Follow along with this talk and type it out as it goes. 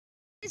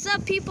What's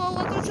up, people?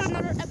 Welcome to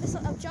another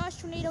episode of Josh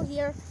Tornado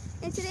here.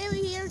 And today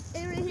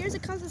here's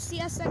it comes with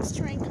CSX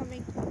train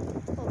coming.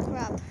 Oh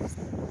crap.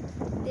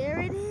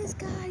 There it is,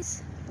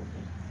 guys.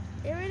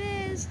 There it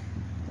is.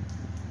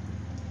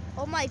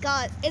 Oh my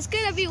god, it's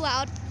gonna be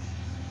loud.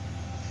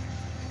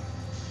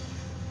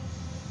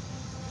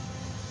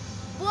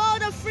 Blow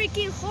the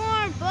freaking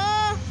horn,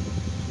 bro.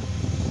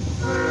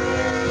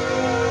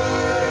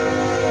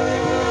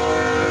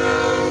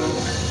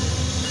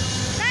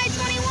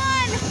 921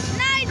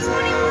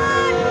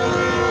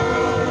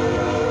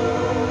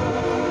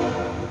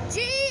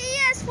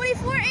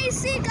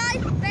 ES44AH,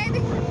 guys,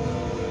 baby.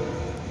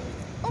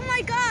 Oh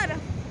my god.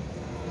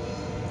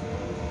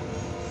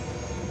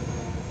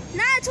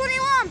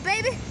 921,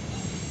 baby.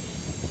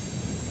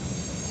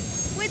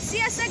 With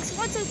CSX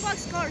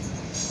 125 cars.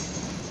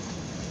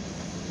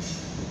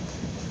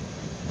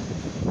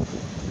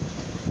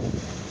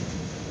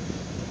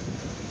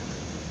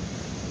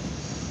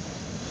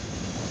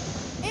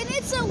 And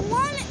it's a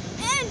one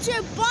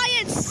engine by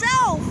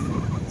itself.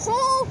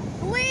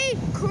 Holy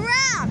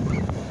crap.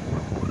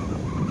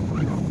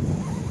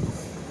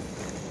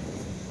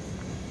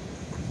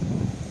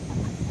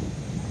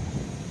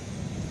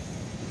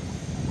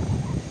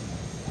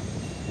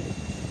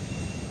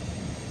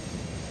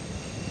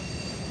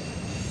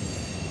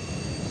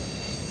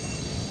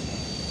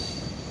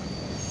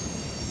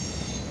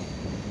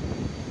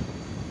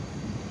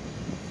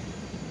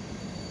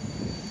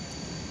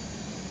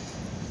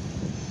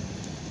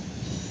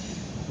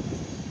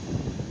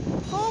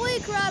 Holy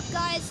crap,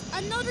 guys,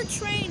 another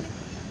train.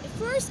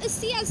 First a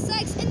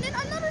CSX and then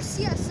another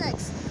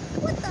CSX.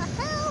 What the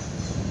hell?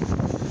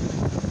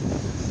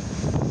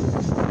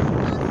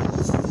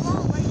 It's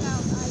wrong right now,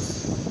 guys.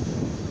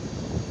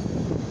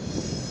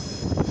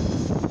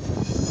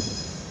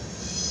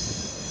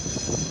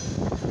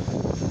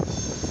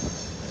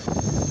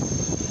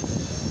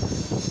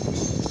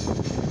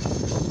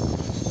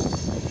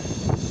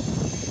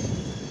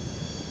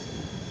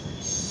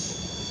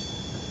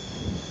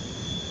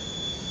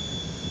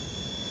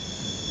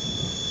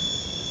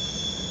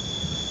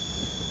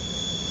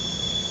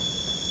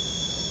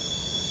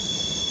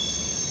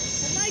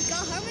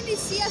 God, how many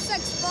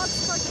CSX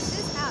box cars does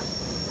this have?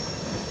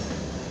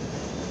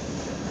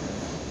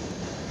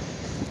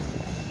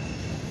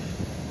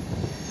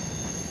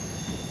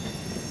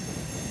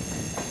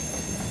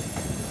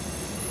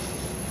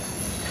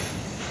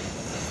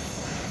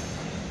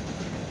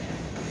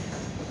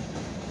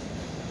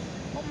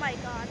 Oh my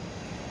god.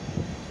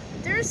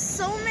 There's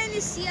so many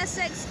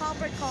CSX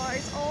Hopepr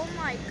cars. Oh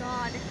my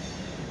god.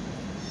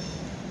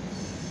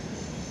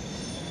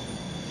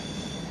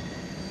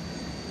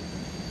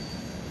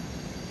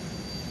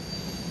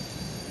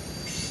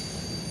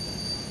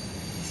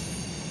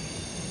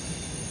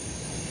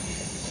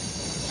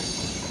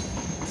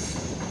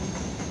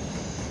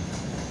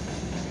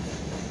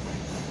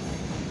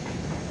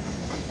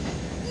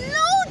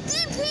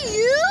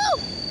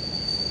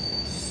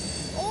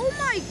 Oh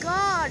my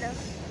god,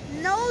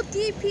 no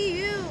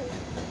DPU.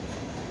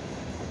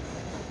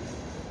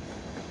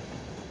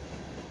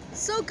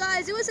 So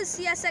guys, it was a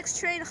CSX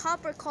train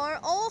Hopepr car,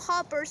 all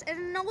hoppers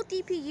and no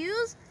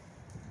DPUs.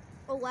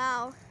 Oh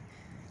wow.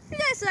 If you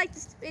guys like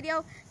this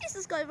video, please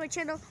subscribe to my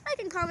channel, like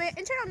and comment,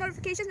 and turn on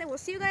notifications, and we'll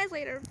see you guys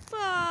later.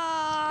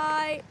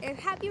 Bye, and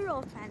happy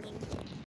roll planning.